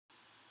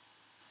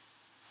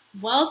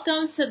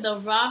Welcome to the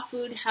Raw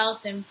Food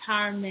Health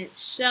Empowerment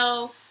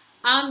Show.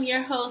 I'm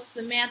your host,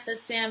 Samantha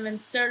Salmon,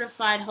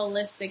 certified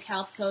holistic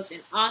health coach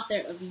and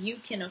author of You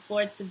Can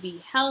Afford to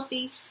Be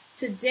Healthy.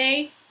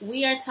 Today,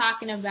 we are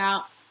talking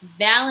about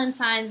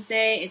Valentine's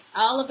Day. It's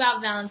all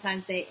about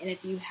Valentine's Day. And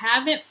if you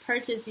haven't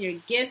purchased your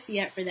gifts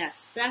yet for that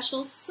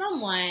special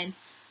someone,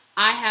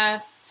 I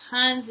have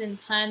tons and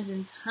tons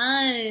and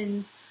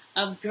tons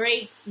of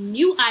great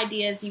new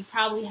ideas you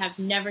probably have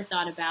never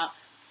thought about.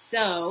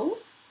 So,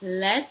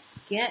 let's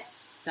get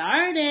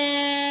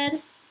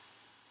started.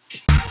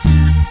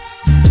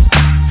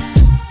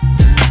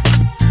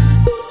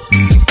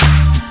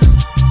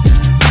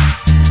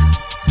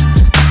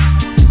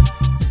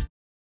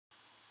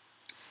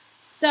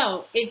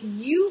 So, if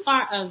you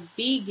are a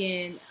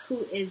vegan who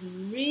is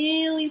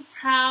really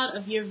proud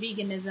of your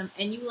veganism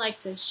and you like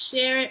to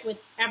share it with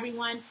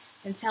everyone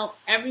and tell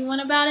everyone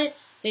about it,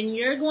 then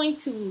you're going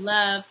to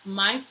love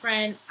my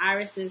friend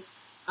Iris's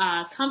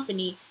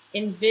company,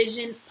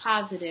 Envision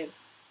Positive.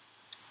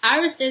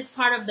 Iris is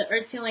part of the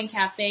Earth Healing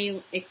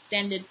Cafe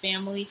extended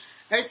family.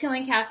 Earth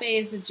Healing Cafe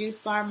is the juice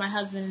bar my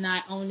husband and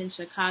I owned in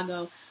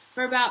Chicago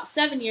for about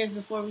 7 years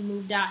before we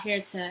moved out here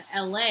to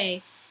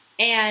LA.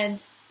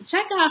 And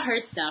check out her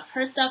stuff.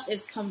 Her stuff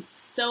is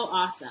so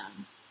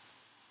awesome.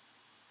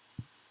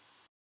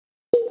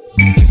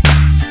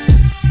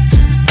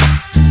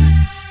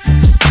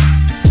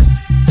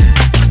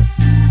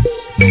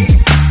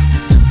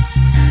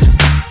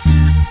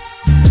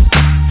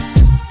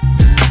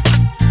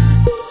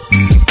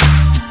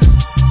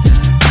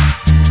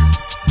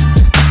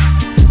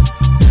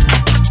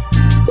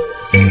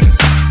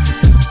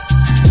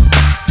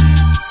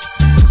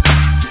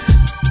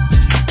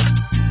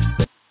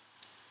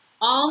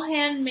 All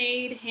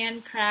handmade,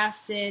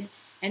 handcrafted,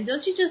 and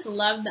don't you just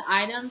love the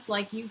items?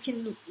 Like, you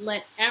can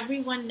let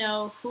everyone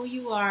know who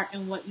you are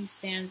and what you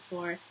stand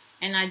for,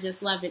 and I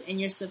just love it. And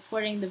you're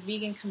supporting the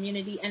vegan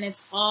community, and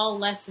it's all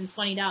less than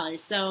 $20.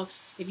 So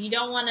if you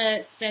don't want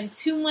to spend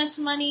too much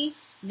money,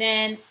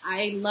 then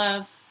I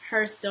love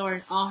her store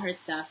and all her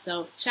stuff.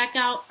 So check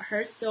out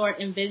her store,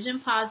 Envision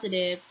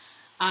Positive.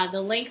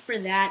 The link for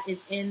that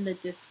is in the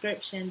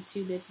description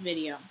to this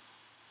video.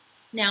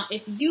 Now,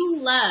 if you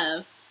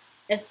love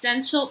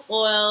essential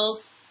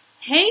oils.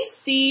 Hey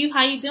Steve,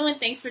 how you doing?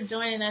 Thanks for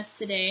joining us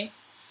today.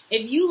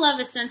 If you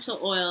love essential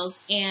oils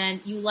and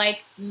you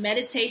like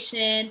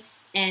meditation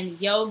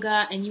and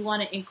yoga and you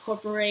want to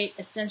incorporate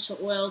essential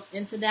oils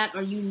into that,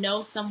 or you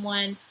know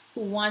someone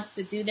who wants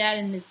to do that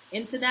and is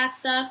into that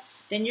stuff,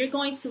 then you're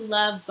going to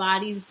love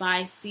Bodies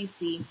by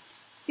CC.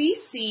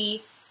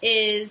 CC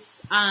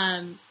is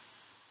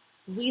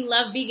We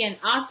Love Vegan.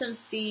 Awesome,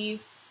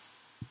 Steve.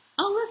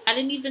 Oh look, I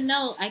didn't even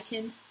know I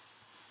can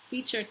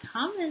feature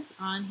comments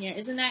on here.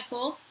 Isn't that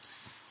cool?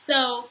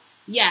 So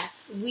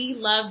yes, we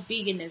love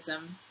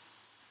veganism.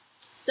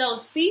 So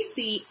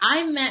Cece,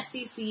 I met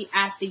Cece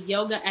at the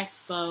Yoga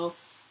Expo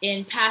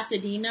in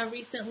Pasadena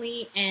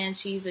recently, and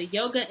she's a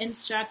yoga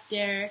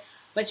instructor,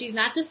 but she's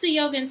not just a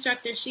yoga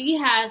instructor. She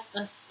has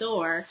a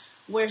store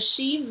where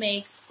she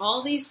makes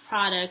all these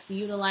products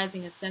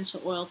utilizing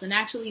essential oils. And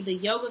actually the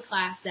yoga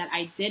class that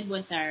I did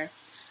with her,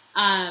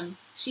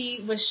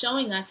 she was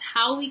showing us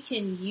how we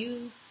can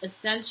use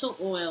essential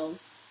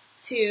oils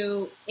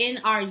in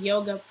our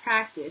yoga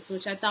practice,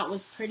 which I thought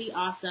was pretty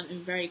awesome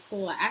and very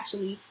cool. I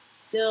actually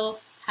still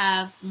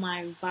have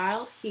my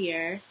vial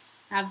here.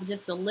 I have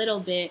just a little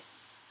bit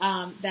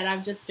that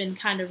I've just been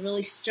kind of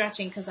really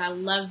stretching because I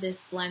love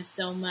this blend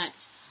so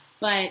much.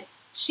 But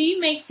she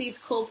makes these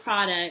cool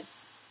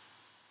products,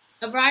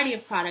 a variety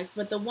of products,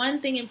 but the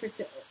one thing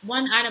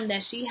one item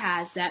that she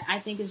has that I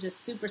think is just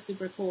super,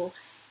 super cool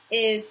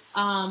is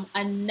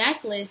a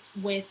necklace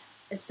with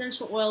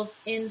essential oils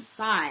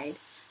inside.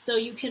 So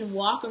you can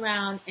walk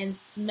around and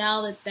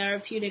smell the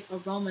therapeutic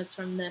aromas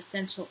from the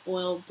essential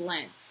oil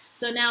blend.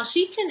 So now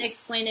she can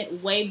explain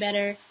it way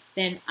better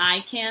than I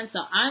can.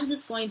 So I'm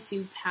just going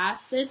to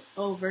pass this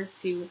over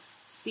to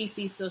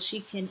Cece so she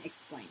can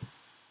explain.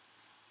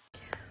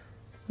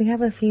 We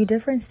have a few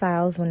different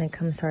styles when it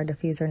comes to our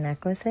diffuser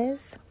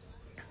necklaces.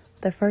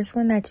 The first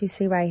one that you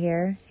see right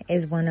here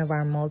is one of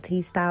our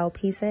multi-style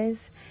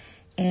pieces.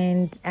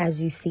 And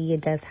as you see,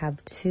 it does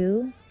have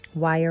 2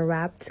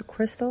 wire-wrapped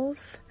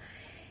crystals.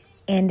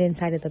 And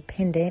inside of the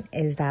pendant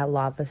is that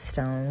lava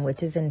stone,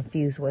 which is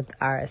infused with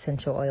our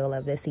essential oil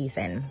of the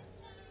season.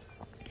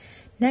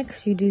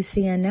 Next, you do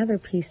see another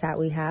piece that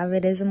we have.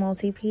 It is a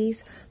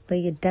multi-piece, but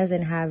it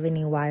doesn't have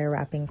any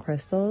wire-wrapping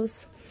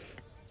crystals.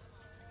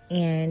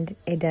 And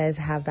it does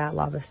have that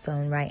lava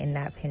stone right in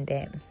that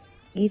pendant.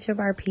 Each of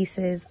our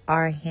pieces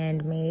are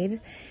handmade,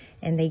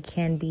 and they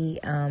can be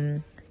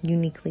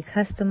uniquely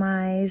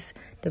customized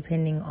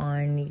depending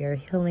on your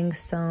healing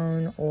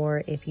stone,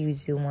 or if you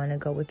do want to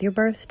go with your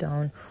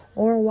birthstone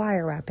or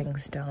wire wrapping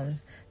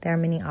stone. There are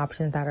many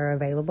options that are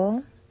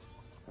available,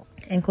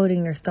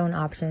 including your stone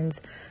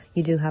options.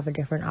 You do have a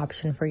different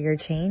option for your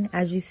chain.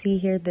 As you see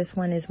here, this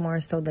one is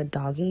more so the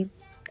doggy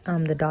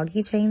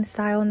chain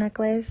style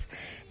necklace,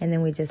 and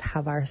then we just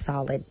have our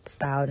solid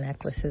style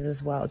necklaces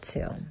as well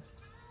too.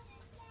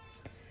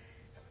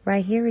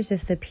 Right here is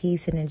just a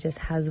piece, and it just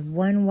has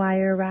one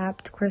wire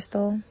wrapped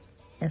crystal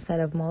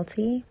instead of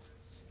multi.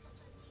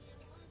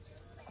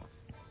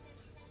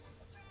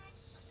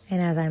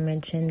 And as I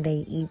mentioned,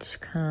 they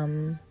each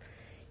come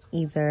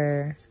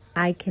either,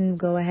 I can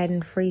go ahead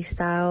and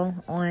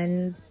freestyle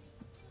on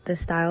the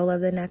style of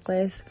the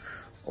necklace,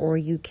 or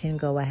you can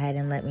go ahead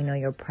and let me know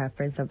your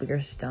preference of your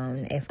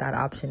stone if that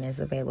option is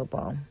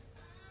available.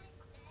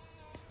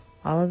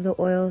 All of the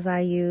oils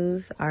I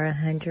use are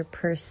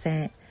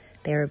 100%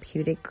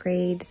 therapeutic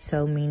grade,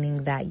 so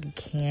meaning that you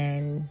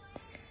can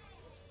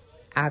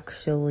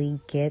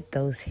actually get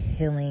those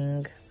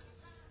healing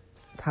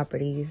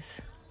properties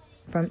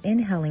from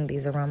inhaling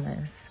these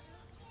aromas.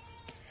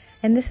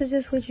 And this is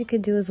just what you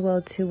could do as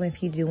well too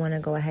if you do want to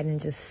go ahead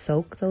and just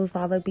soak those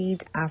lava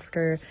beads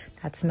after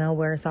that smell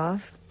wears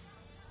off.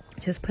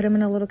 Just put them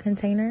in a little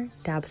container,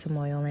 dab some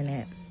oil in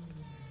it.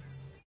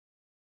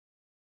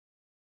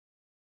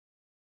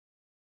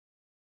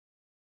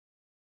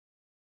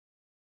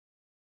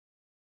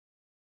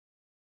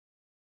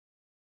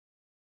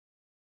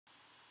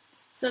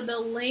 So the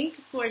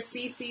link for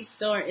CC's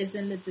store is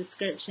in the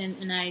description,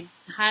 and I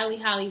highly,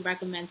 highly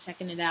recommend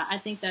checking it out. I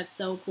think that's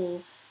so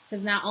cool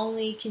because not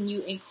only can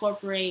you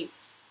incorporate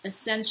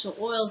essential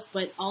oils,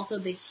 but also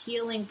the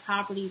healing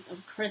properties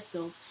of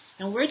crystals.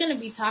 And we're going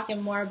to be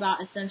talking more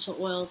about essential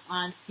oils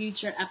on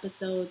future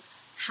episodes,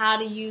 how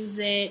to use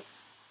it,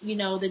 you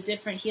know, the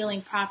different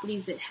healing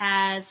properties it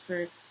has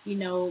for, you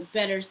know,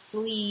 better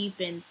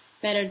sleep and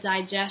better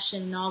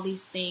digestion and all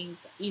these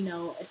things. You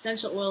know,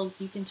 essential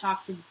oils, you can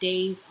talk for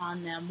days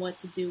on them, what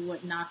to do,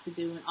 what not to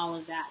do, and all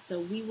of that.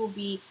 So we will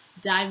be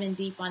diving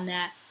deep on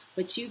that.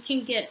 But you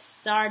can get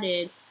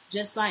started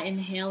just by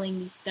inhaling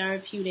these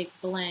therapeutic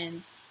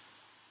blends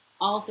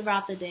all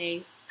throughout the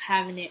day,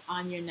 having it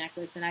on your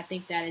necklace. And I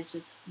think that is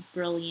just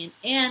brilliant.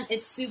 And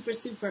it's super,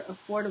 super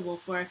affordable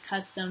for a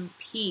custom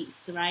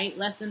piece, right?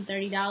 Less than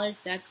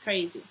 $30. That's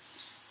crazy.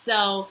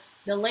 So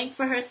the link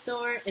for her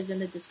store is in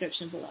the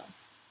description below.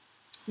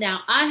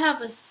 Now, I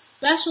have a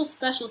special,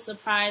 special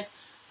surprise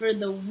for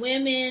the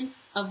women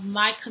of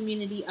my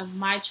community, of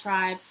my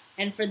tribe,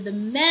 and for the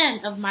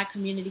men of my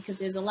community, because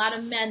there's a lot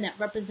of men that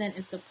represent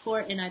and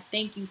support, and I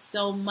thank you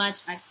so much.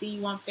 I see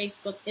you on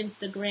Facebook,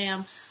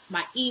 Instagram,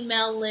 my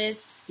email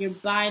list. You're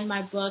buying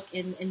my book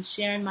and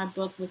sharing my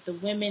book with the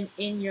women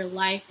in your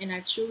life, and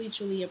I truly,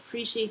 truly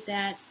appreciate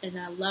that, and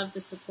I love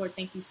the support.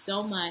 Thank you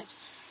so much.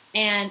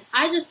 And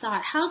I just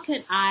thought, how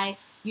could I,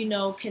 you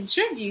know,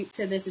 contribute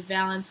to this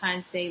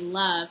Valentine's Day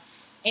love?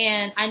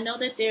 And I know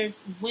that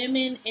there's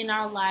women in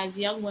our lives,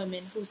 young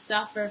women, who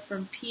suffer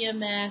from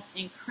PMS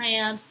and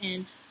cramps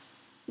and,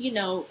 you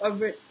know,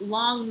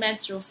 long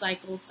menstrual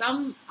cycles.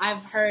 Some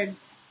I've heard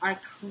are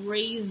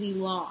crazy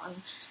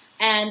long.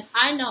 And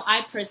I know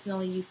I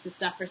personally used to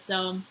suffer.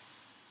 So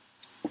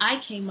I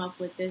came up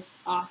with this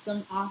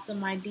awesome,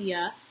 awesome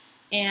idea.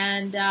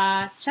 And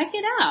check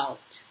it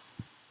out.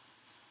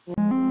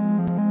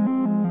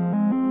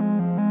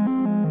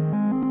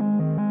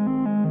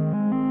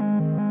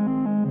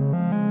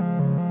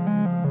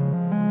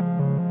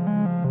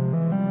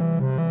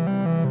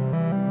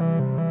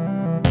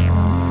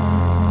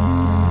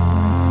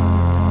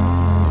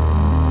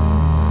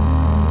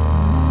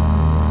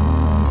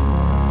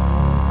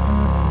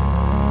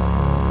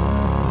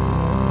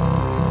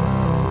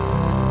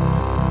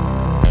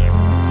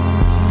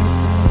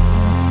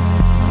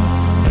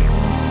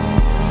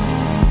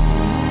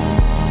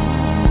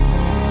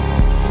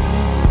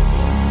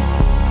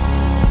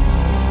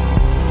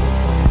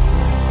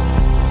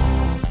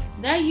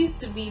 That used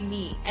to be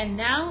me, and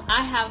now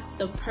I have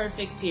the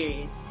perfect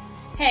period.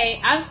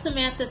 Hey, I'm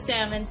Samantha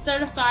Salmon,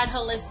 certified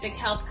holistic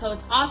health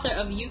coach, author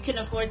of You Can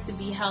Afford to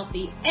Be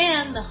Healthy,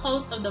 and the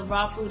host of the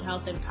Raw Food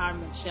Health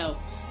Empowerment Show.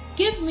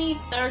 Give me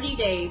 30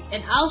 days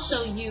and I'll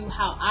show you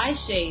how I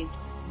shaved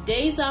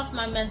days off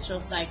my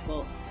menstrual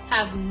cycle,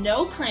 have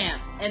no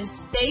cramps, and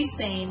stay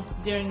sane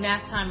during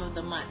that time of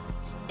the month,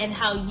 and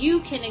how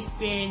you can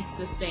experience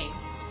the same.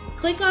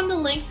 Click on the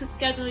link to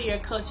schedule your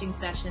coaching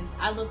sessions.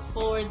 I look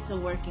forward to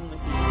working with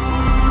you.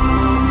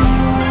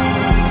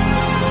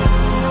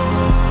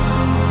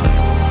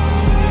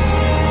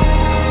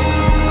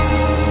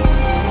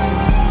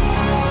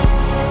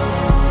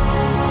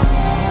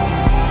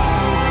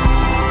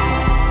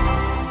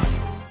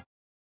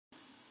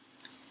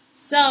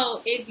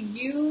 So if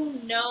you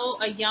know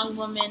a young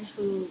woman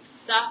who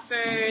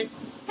suffers,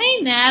 hey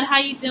Nad, how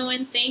you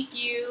doing? Thank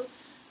you.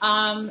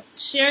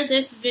 Share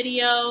this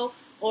video,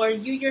 or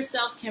you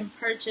yourself can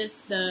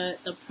purchase the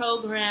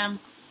program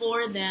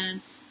for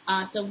them.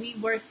 So we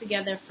work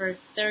together for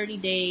 30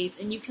 days,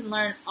 and you can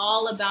learn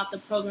all about the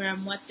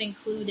program, what's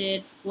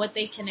included, what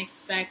they can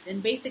expect.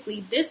 And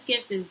basically, this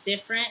gift is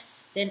different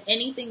than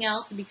anything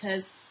else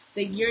because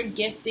you're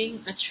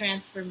gifting a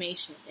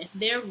transformation. If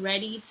they're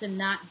ready to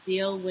not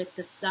deal with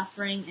the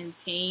suffering and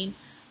pain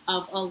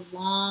of a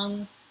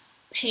long,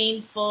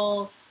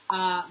 painful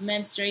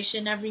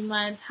menstruation every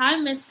month. Hi,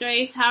 Miss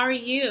Grace. How are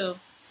you?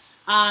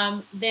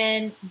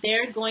 then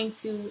they're going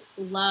to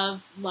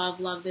love, love,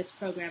 love this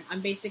program.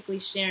 I'm basically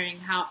sharing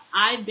how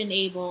I've been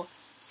able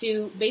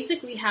to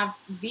basically have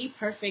the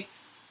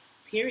perfect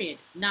period,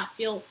 not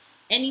feel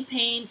any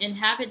pain, and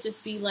have it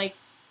just be like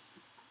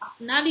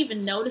not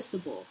even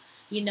noticeable,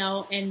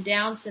 and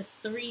down to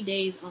 3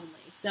 days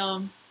only.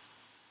 So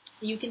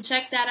you can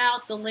check that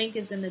out. The link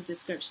is in the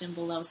description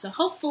below. So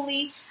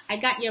hopefully I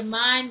got your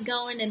mind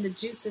going and the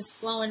juices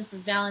flowing for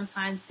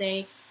Valentine's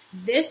Day.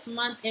 This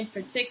month in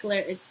particular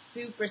is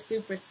super,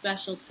 super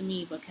special to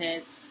me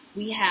because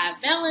we have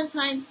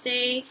Valentine's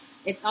Day.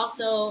 It's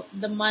also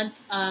the month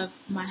of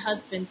my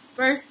husband's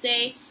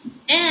birthday,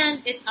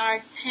 and it's our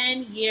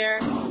 10-year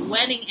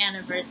wedding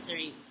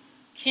anniversary.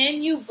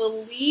 Can you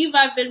believe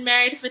I've been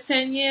married for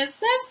 10 years?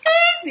 That's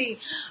crazy.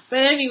 But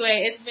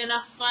anyway, it's been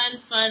a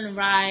fun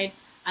ride.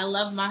 I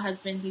love my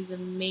husband. He's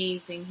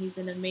amazing. He's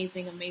an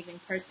amazing, amazing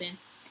person.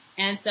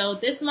 And so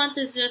this month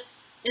is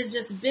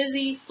just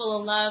busy, full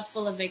of love,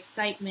 full of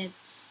excitement.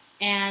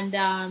 And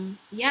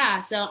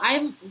so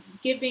I'm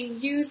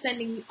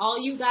sending all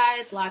you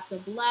guys lots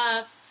of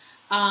love.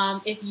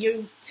 If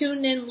you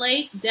tuned in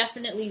late,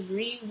 definitely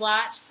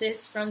rewatch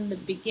this from the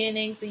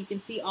beginning so you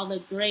can see all the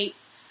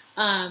great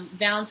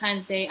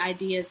Valentine's Day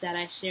ideas that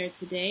I shared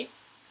today.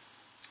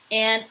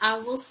 And I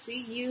will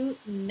see you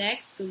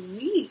next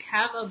week.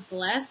 Have a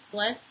blessed,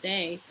 blessed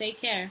day.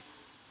 Take care.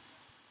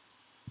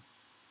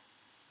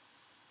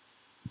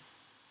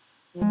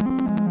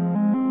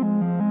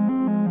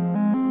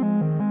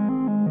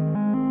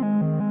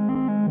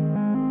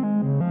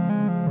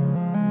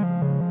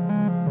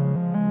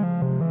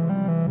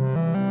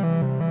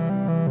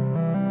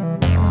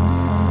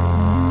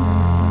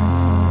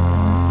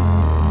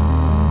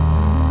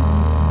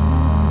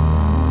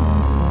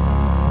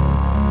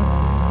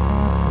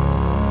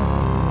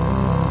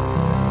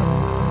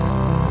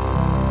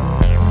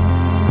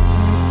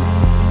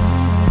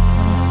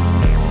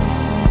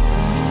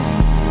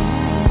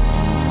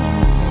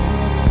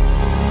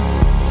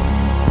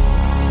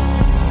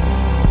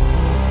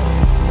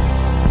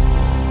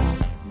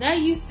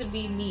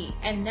 Be me,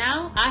 and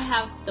now I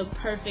have the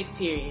perfect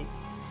period.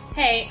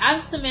 Hey, I'm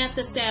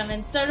Samantha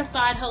Salmon,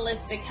 certified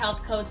holistic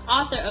health coach,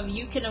 author of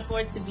You Can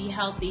Afford to Be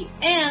Healthy,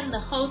 and the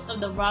host of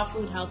the Raw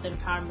Food Health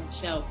Empowerment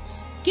Show.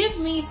 Give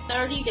me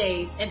 30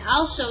 days and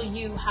I'll show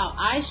you how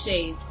I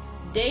shaved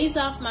days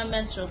off my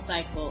menstrual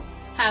cycle,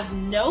 have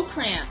no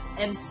cramps,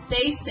 and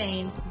stay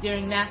sane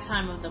during that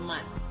time of the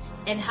month,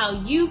 and how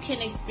you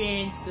can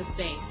experience the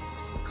same.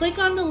 Click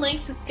on the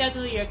link to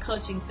schedule your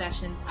coaching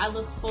sessions. I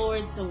look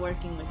forward to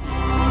working with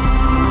you.